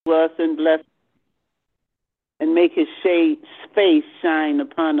us and bless and make his face shine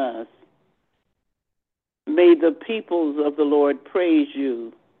upon us. May the peoples of the Lord praise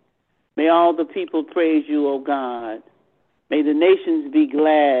you. May all the people praise you, O God. May the nations be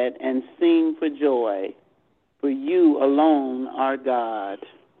glad and sing for joy, for you alone are God.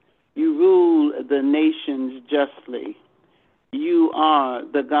 You rule the nations justly. You are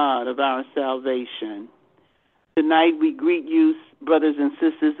the God of our salvation. Tonight we greet you, brothers and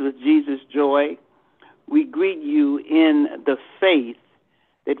sisters, with Jesus' joy. We greet you in the faith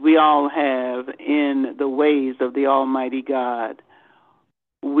that we all have in the ways of the Almighty God.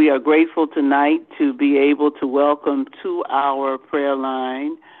 We are grateful tonight to be able to welcome to our prayer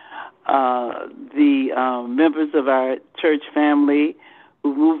line the members of our church family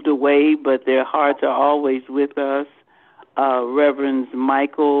who moved away, but their hearts are always with us. Reverends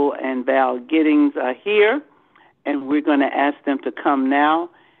Michael and Val Gittens are here, and we're going to ask them to come now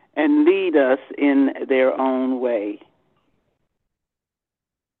and lead us in their own way.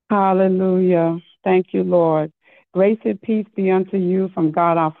 Hallelujah. Thank you, Lord. Grace and peace be unto you from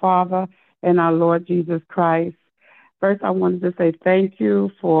God our Father and our Lord Jesus Christ. First, I wanted to say thank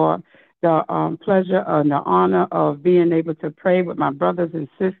you for the pleasure and the honor of being able to pray with my brothers and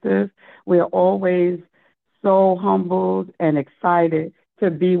sisters. We are always so humbled and excited to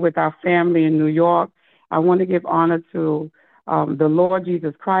be with our family in New York. I want to give honor to the Lord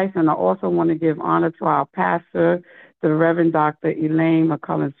Jesus Christ, and I also want to give honor to our pastor, the Reverend Dr. Elaine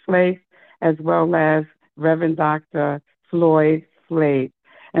Flake, as well as Reverend Dr. Flake.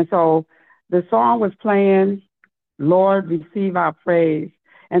 And so the song was playing, Lord, receive our praise.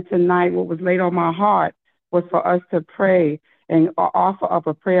 And tonight what was laid on my heart was for us to pray and offer up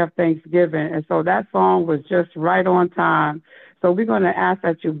a prayer of thanksgiving. And so that song was just right on time. So we're going to ask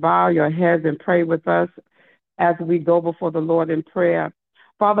that you bow your heads and pray with us as we go before the Lord in prayer.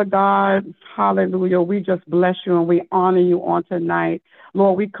 Father God, hallelujah, we just bless you and we honor you on tonight.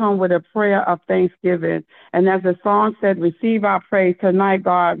 Lord, we come with a prayer of thanksgiving. And as the song said, receive our praise tonight,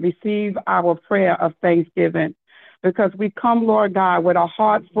 God, receive our prayer of thanksgiving. Because we come, Lord God, with a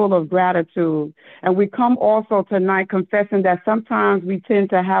heart full of gratitude. And we come also tonight confessing that sometimes we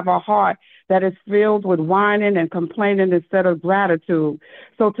tend to have a heart that is filled with whining and complaining instead of gratitude.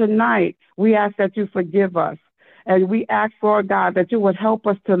 So tonight, we ask that you forgive us. And we ask, Lord God, that you would help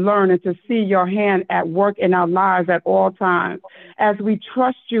us to learn and to see your hand at work in our lives at all times, as we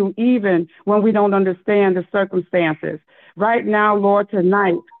trust you even when we don't understand the circumstances. Right now, Lord,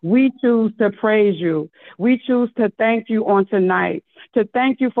 tonight, we choose to praise you. We choose to thank you on tonight, to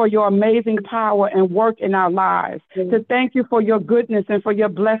thank you for your amazing power and work in our lives, to thank you for your goodness and for your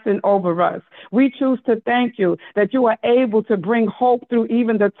blessing over us. We choose to thank you that you are able to bring hope through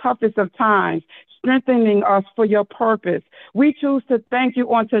even the toughest of times, strengthening us for your purpose. We choose to thank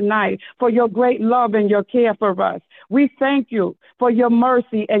you on tonight for your great love and your care for us. We thank you for your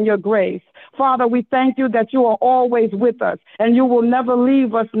mercy and your grace. Father, we thank you that you are always with us and you will never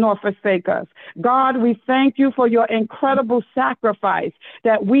leave us nor forsake us. God, we thank you for your incredible sacrifice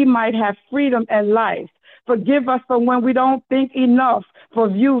that we might have freedom and life. Forgive us for when we don't think enough for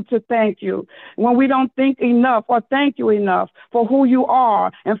you to thank you, when we don't think enough or thank you enough for who you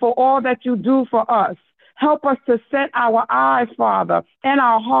are and for all that you do for us. Help us to set our eyes, Father, and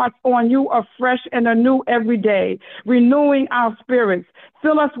our hearts on you afresh and anew every day, renewing our spirits.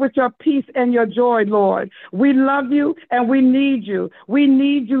 Fill us with your peace and your joy, Lord. We love you and we need you. We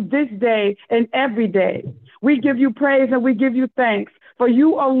need you this day and every day. We give you praise and we give you thanks, for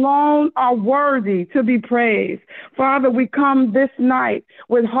you alone are worthy to be praised. Father, we come this night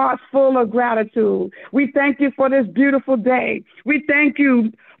with hearts full of gratitude. We thank you for this beautiful day. We thank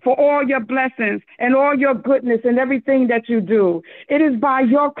you for all your blessings and all your goodness and everything that you do. It is by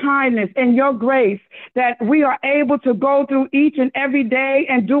your kindness and your grace that we are able to go through each and every day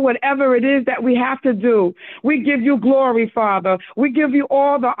and do whatever it is that we have to do. We give you glory, Father. We give you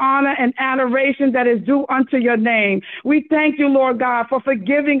all the honor and adoration that is due unto your name. We thank you, Lord God, for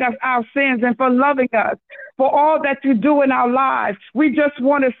forgiving us our sins and for loving us, for all that you do in our lives. We just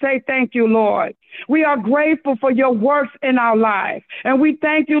want to say thank you, Lord. We are grateful for your works in our life. And we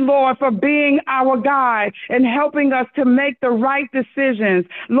thank you, Lord, for being our guide and helping us to make the right decisions.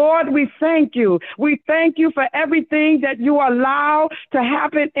 Lord, we thank you. We thank you for everything that you allow to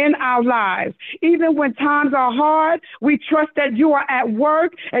happen in our lives. Even when times are hard, we trust that you are at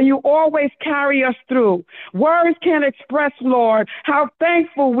work and you always carry us through. Words can't express, Lord, how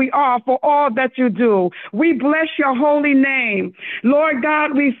thankful we are for all that you do. We bless your holy name. Lord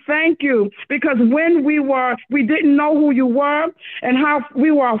God, we thank you because when we didn't know who you were and how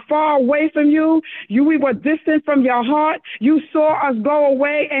we were far away from you, we were distant from your heart. You saw us go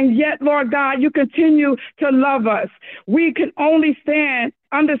away, and yet, Lord God, you continue to love us. We can only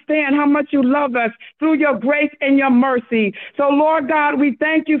understand how much you love us through your grace and your mercy. So, Lord God, we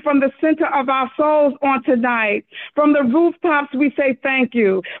thank you from the center of our souls on tonight. From the rooftops, we say thank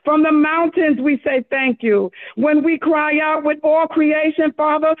you. From the mountains, we say thank you. When we cry out with all creation,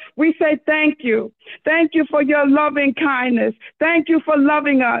 Father, we say thank you. Thank you for your loving kindness. Thank you for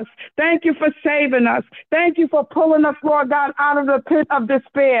loving us. Thank you for saving us. Thank you for pulling us, Lord God, out of the pit of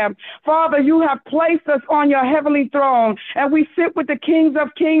despair. Father, you have placed us on your heavenly throne, and we sit with the kings of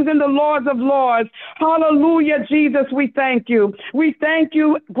kings and the lords of lords. Hallelujah, Jesus, we thank you. We thank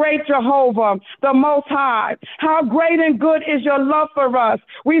you, great Jehovah, the Most High. How great and good is your love for us.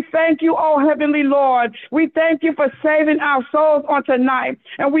 We thank you, oh Heavenly Lord. We thank you for saving our souls on tonight.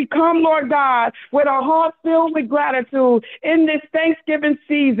 And we come, Lord God, with a heart filled with gratitude in this Thanksgiving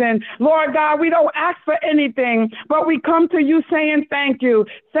season. Lord God, we don't ask for anything, but we come to you saying thank you.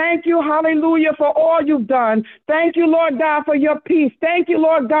 Thank you, hallelujah, for all you've done. Thank you, Lord God, for your peace. Thank you,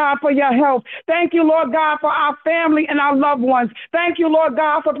 Lord God, for your health. Thank you, Lord God, for our family and our loved ones. Thank you, Lord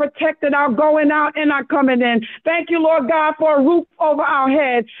God, for protecting our going out and our coming in. Thank you, Lord God, for a roof over our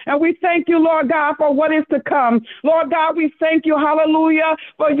heads. And we thank you, Lord God, for what is to come. Lord God, we thank you, hallelujah,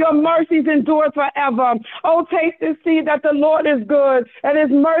 for your mercies endure forever. Oh, taste and see that the Lord is good and his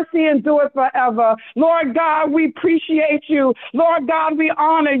mercy endures forever. Lord God, we appreciate you. Lord God, we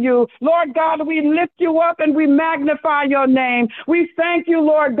honor you. Lord God, we lift you up and we magnify your name. We thank you,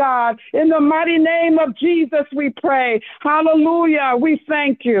 Lord God. In the mighty name of Jesus, we pray. Hallelujah. We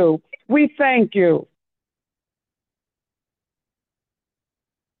thank you. We thank you.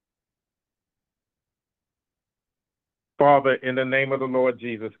 Father, in the name of the Lord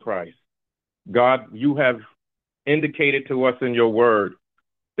Jesus Christ, God, you have indicated to us in your word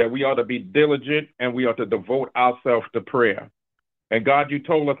that we ought to be diligent and we ought to devote ourselves to prayer. And God, you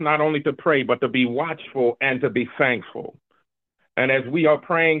told us not only to pray, but to be watchful and to be thankful. And as we are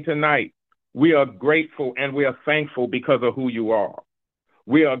praying tonight, we are grateful and we are thankful because of who you are.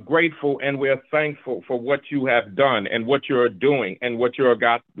 We are grateful and we are thankful for what you have done and what you're doing and what you're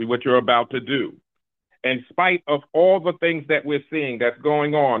about to do. In spite of all the things that we're seeing that's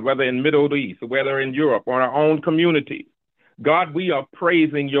going on, whether in Middle East, whether in Europe or our own community, God, we are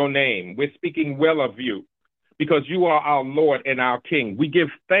praising your name. We're speaking well of you because you are our Lord and our King. We give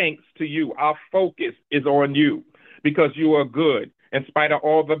thanks to you. Our focus is on you because you are good. In spite of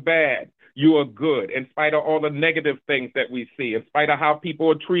all the bad, you are good. In spite of all the negative things that we see, in spite of how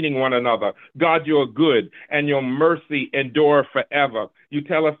people are treating one another, God, you are good and your mercy endure forever. You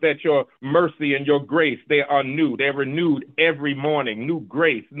tell us that your mercy and your grace, they are new. They're renewed every morning. New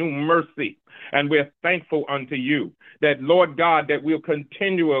grace, new mercy. And we're thankful unto you that, Lord God, that we'll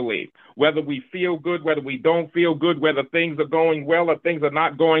continually, whether we feel good, whether we don't feel good, whether things are going well or things are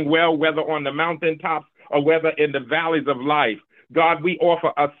not going well, whether on the mountaintops or whether in the valleys of life, God, we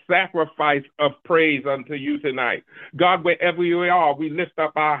offer a sacrifice of praise unto you tonight. God, wherever we are, we lift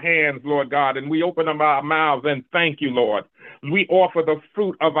up our hands, Lord God, and we open up our mouths and thank you, Lord. We offer the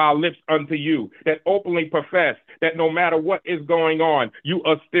fruit of our lips unto you that openly profess that no matter what is going on, you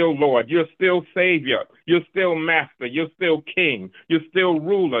are still Lord. You're still Savior. You're still Master. You're still King. You're still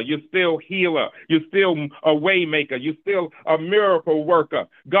Ruler. You're still Healer. You're still a way maker. You're still a miracle worker.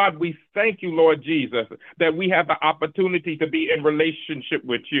 God, we thank you, Lord Jesus, that we have the opportunity to be in relationship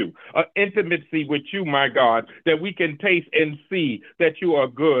with you, an intimacy with you, my God, that we can taste and see that you are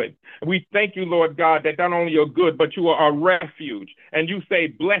good. We thank you, Lord God, that not only you're good, but you are a refuge. And you say,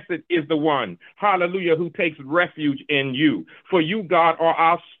 blessed is the one, hallelujah, who takes refuge in you. For you, God, are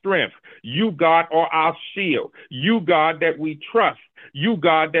our strength. You, God, are our shield. You, God, that we trust. You,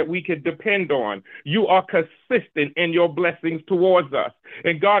 God, that we can depend on. You are consistent in your blessings towards us.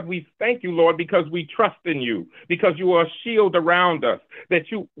 And God, we thank you, Lord, because we trust in you, because you are a shield around us, that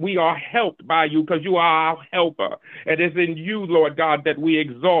we are helped by you because you are our helper. And it's in you, Lord God, that we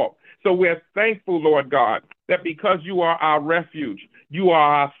exalt. So we're thankful, Lord God, that because you are our refuge, you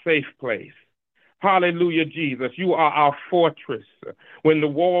are our safe place. Hallelujah, Jesus. You are our fortress. When the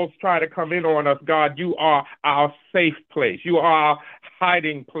walls try to come in on us, God, you are our safe place. You are our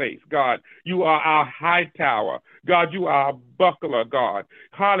hiding place, God. You are our high tower. God, you are our buckler, God.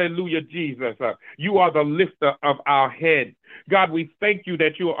 Hallelujah, Jesus. You are the lifter of our head. God, we thank you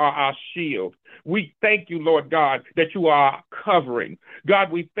that you are our shield. We thank you, Lord God, that you are our covering.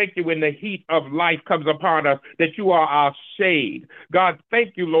 God, we thank you when the heat of life comes upon us, that you are our shade. God,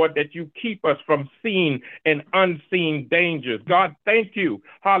 thank you, Lord, that you keep us from seen and unseen dangers. God, thank you,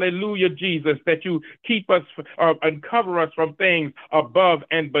 hallelujah, Jesus, that you keep us and cover us from things above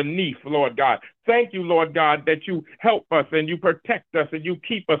and beneath, Lord God. Thank you, Lord God, that you help us and you protect us and you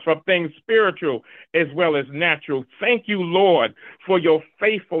keep us from things spiritual as well as natural. Thank you, Lord, for your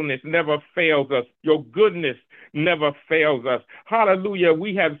faithfulness never fails us. Your goodness never fails us. Hallelujah.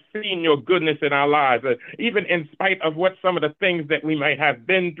 We have seen your goodness in our lives, even in spite of what some of the things that we might have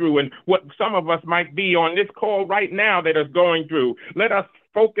been through and what some of us might be on this call right now that is going through. Let us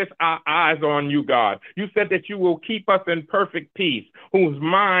focus our eyes on you, God. You said that you will keep us in perfect peace, whose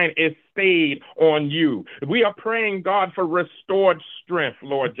mind is stayed on you. We are praying, God, for restored strength,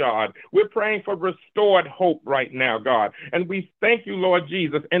 Lord God. We're praying for restored hope right now, God. And we thank you, Lord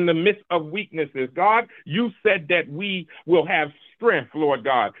Jesus, in the midst of weaknesses. God, you said that we will have strength, Lord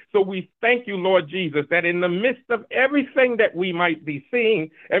God. So we thank you, Lord Jesus, that in the midst of everything that we might be seeing,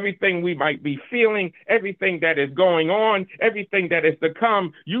 everything we might be feeling, everything that is going on, everything that is to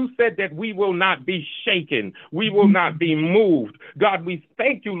come, you said that we will not be shaken. We will not be moved. God, we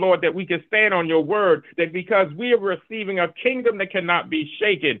thank you, Lord, that we can stand on your word, that because we are receiving a kingdom that cannot be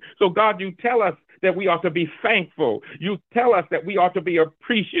shaken. So God, you tell us that we ought to be thankful. You tell us that we ought to be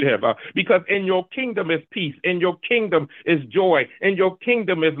appreciative because in your kingdom is peace. In your kingdom is joy. In your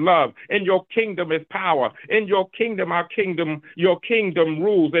kingdom is love. In your kingdom is power. In your kingdom, your kingdom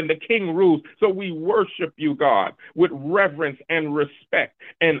rules and the king rules. So we worship you, God, with reverence and respect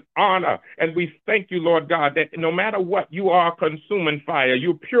and honor. And we thank you, Lord God, that no matter what, you are consuming fire.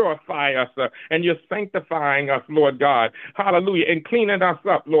 You purify us and you're sanctifying us, Lord God. Hallelujah. And cleaning us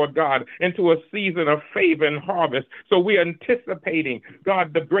up, Lord God, into a season of favor and harvest. So we're anticipating,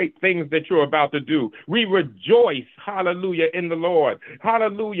 God, the great things that you're about to do. We rejoice, hallelujah, in the Lord.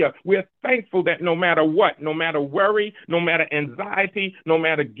 Hallelujah. We're thankful that no matter what, no matter worry, no matter anxiety, no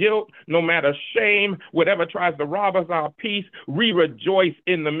matter guilt, no matter shame, whatever tries to rob us our peace, we rejoice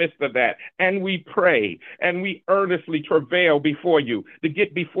in the midst of that. And we pray and we earnestly travail before you to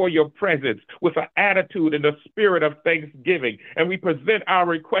get before your presence with an attitude and a spirit of thanksgiving. And we present our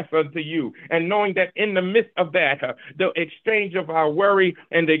requests unto you and knowing that in the midst of that, the exchange of our worry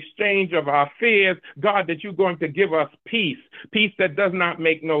and the exchange of our fears, God, that you're going to give us peace, peace that does not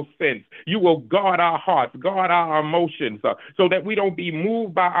make no sense. You will guard our hearts, guard our emotions, so that we don't be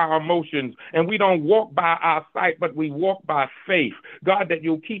moved by our emotions and we don't walk by our sight, but we walk by faith. God, that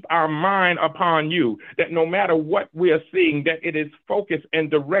you'll keep our mind upon you, that no matter what we are seeing, that it is focused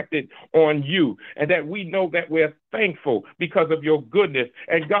and directed on you, and that we know that we're thankful because of your goodness.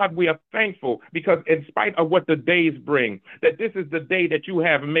 And God, we are thankful because in spite of what the days bring, that this is the day that you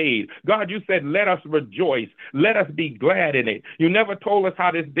have made. God, you said, let us rejoice. Let us be glad in it. You never told us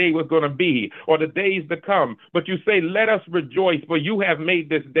how this day was going to be or the days to come, but you say, let us rejoice, for you have made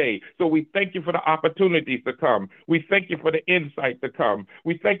this day. So we thank you for the opportunities to come. We thank you for the insight to come.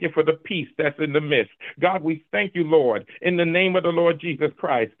 We thank you for the peace that's in the midst. God, we thank you, Lord, in the name of the Lord Jesus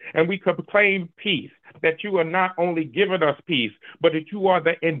Christ. And we proclaim peace, that you are not only giving us peace, but that you are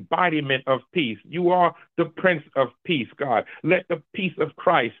the embodiment of peace. You are the Prince of Peace, God. Let the peace of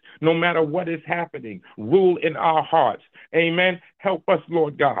Christ, no matter what is happening, rule in our hearts. Amen. Help us,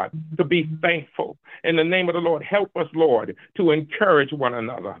 Lord God, to be thankful. In the name of the Lord, help us, Lord, to encourage one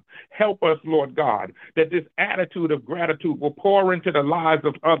another. Help us, Lord God, that this attitude of gratitude will pour into the lives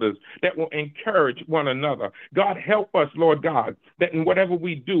of others, that will encourage one another. God, help us, Lord God, that in whatever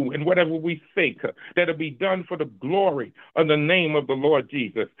we do and whatever we think, that it be done for the glory of the name of the Lord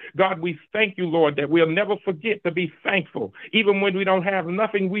Jesus. God, we thank you, Lord, that we'll never forget to be thankful. Even when we don't have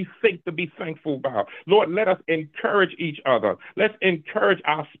nothing, we think to be thankful about. Lord, let us encourage each other. Let's encourage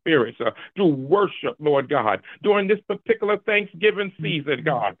our spirits through worship, Lord God. During this particular Thanksgiving season,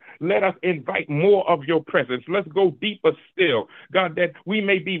 God, let us invite more of your presence. Let's go deeper still, God, that we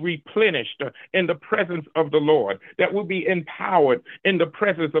may be replenished in the presence of the Lord, that we'll be empowered in the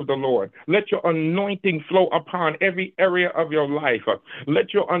presence of the Lord. Let your anointing flow upon every area of your life.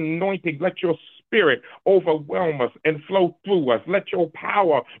 Let your anointing, let your Spirit overwhelm us and flow through us. Let your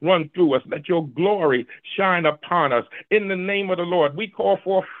power run through us. Let your glory shine upon us. In the name of the Lord, we call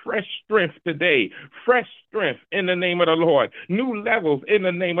for fresh strength today. Fresh strength in the name of the Lord. New levels in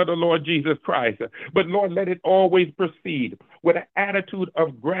the name of the Lord Jesus Christ. But Lord, let it always proceed with an attitude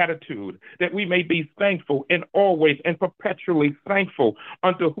of gratitude, that we may be thankful and always and perpetually thankful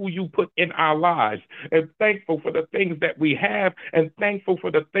unto who you put in our lives, and thankful for the things that we have, and thankful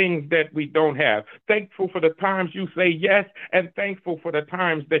for the things that we don't have. Thankful for the times you say yes, and thankful for the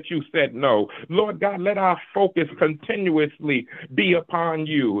times that you said no. Lord God, let our focus continuously be upon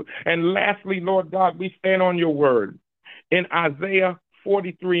you. And lastly, Lord God, we stand on your word. In Isaiah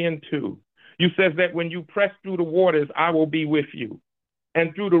 43:2, you says that when you press through the waters, I will be with you.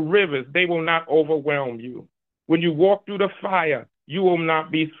 And through the rivers, they will not overwhelm you. When you walk through the fire, you will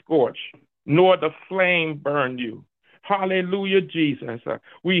not be scorched, nor the flame burn you. Hallelujah, Jesus.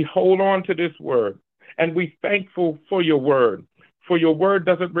 We hold on to this word, and we thankful for your word. For your word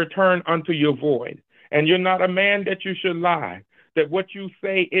doesn't return unto your void. And you're not a man that you should lie, that what you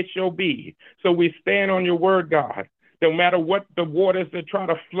say, it shall be. So we stand on your word, God. No matter what the waters that try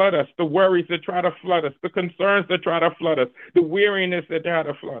to flood us, the worries that try to flood us, the concerns that try to flood us, the weariness that try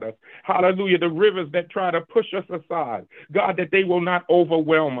to flood us, hallelujah, the rivers that try to push us aside, God, that they will not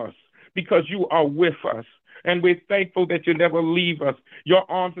overwhelm us because you are with us. And we're thankful that you never leave us. Your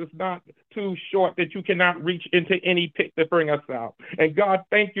arms is not too short that you cannot reach into any pit to bring us out. And God,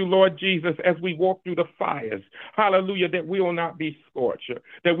 thank you, Lord Jesus, as we walk through the fires, hallelujah, that we will not be scorched,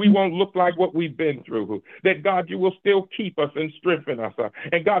 that we won't look like what we've been through, that God, you will still keep us and strengthen us.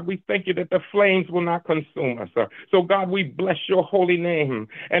 And God, we thank you that the flames will not consume us. So God, we bless your holy name,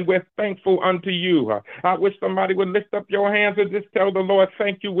 and we're thankful unto you. I wish somebody would lift up your hands and just tell the Lord,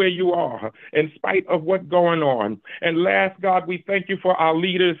 thank you where you are, in spite of what's going on. And last, God, we thank you for our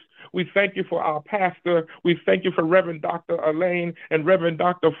leaders. We thank you for our pastor. We thank you for Reverend Dr. Elaine and Reverend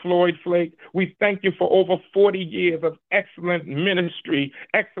Dr. Flake. We thank you for over 40 years of excellent ministry,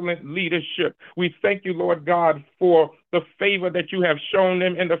 excellent leadership. We thank you, Lord God, for the favor that you have shown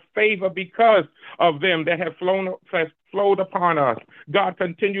them, and the favor because of them that have flowed upon us. God,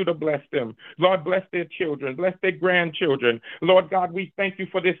 continue to bless them. Lord, bless their children, bless their grandchildren. Lord God, we thank you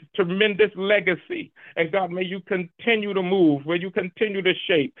for this tremendous legacy. And God, may you continue to move, may you continue to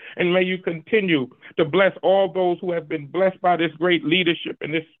shape, and may you continue to bless all those who have been blessed by this great leadership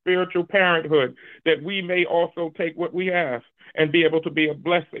and this spiritual parenthood, that we may also take what we have and be able to be a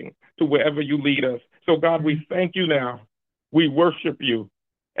blessing to wherever you lead us. So God, we thank you now. We worship you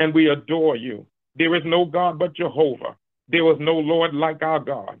and we adore you. There is no God but Jehovah. There was no Lord like our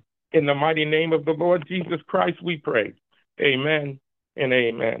God. In the mighty name of the Lord Jesus Christ, we pray. Amen and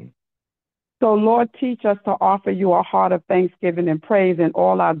amen. So, Lord, teach us to offer you a heart of thanksgiving and praise in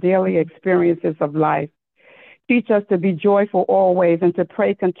all our daily experiences of life. Teach us to be joyful always and to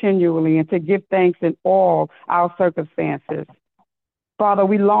pray continually and to give thanks in all our circumstances. Father,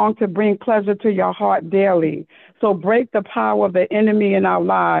 we long to bring pleasure to your heart daily. So break the power of the enemy in our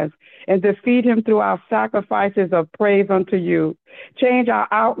lives and defeat him through our sacrifices of praise unto you. Change our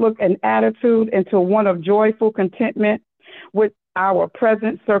outlook and attitude into one of joyful contentment with our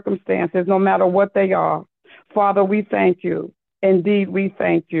present circumstances, no matter what they are. Father, we thank you. Indeed, we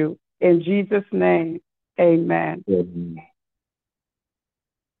thank you. In Jesus' name, amen.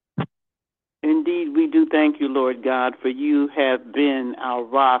 Indeed, we do thank you, Lord God, for you have been our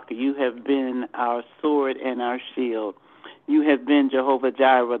rock. You have been our sword and our shield. You have been Jehovah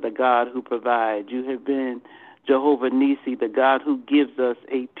Jireh, the God who provides. You have been Jehovah Nissi, the God who gives us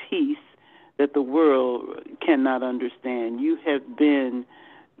a peace that the world cannot understand. You have been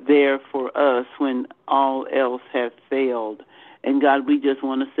there for us when all else has failed. And God, we just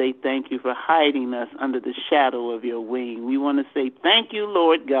want to say thank you for hiding us under the shadow of your wing. We want to say thank you,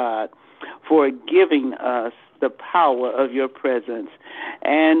 Lord God, for giving us the power of your presence.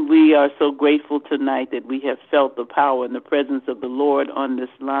 And we are so grateful tonight that we have felt the power and the presence of the Lord on this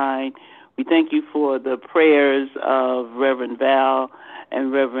line. We thank you for the prayers of Reverend Val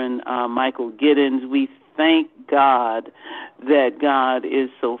and Reverend Michael Gittens. We thank God that God is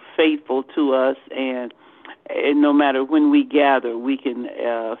so faithful to us, and no matter when we gather, we can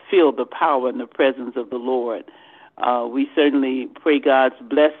feel the power and the presence of the Lord. We certainly pray God's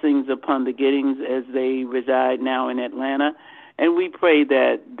blessings upon the Gittens as they reside now in Atlanta, and we pray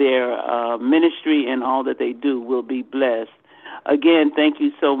that their ministry and all that they do will be blessed. Again, thank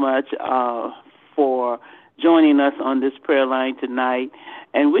you so much for joining us on this prayer line tonight,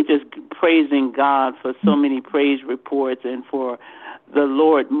 and we're just praising God for so many praise reports and for the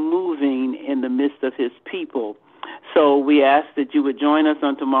Lord moving in the midst of his people. So we ask that you would join us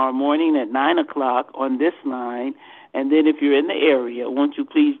on tomorrow morning at 9 o'clock on this line. And then if you're in the area, won't you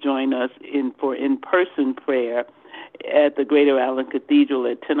please join us for in-person prayer at the Greater Allen Cathedral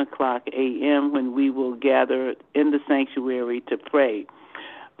at 10 o'clock a.m. when we will gather in the sanctuary to pray.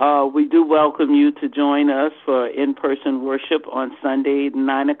 We do welcome you to join us for in-person worship on Sunday,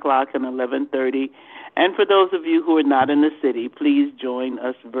 9 o'clock and 11:30. And for those of you who are not in the city, please join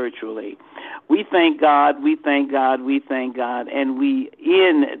us virtually. We thank God, we thank God, we thank God. And we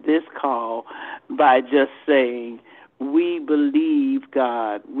end this call by just saying, we believe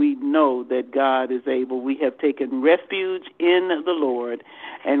God. We know that God is able. We have taken refuge in the Lord,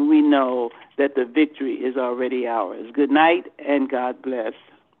 and we know that the victory is already ours. Good night, and God bless.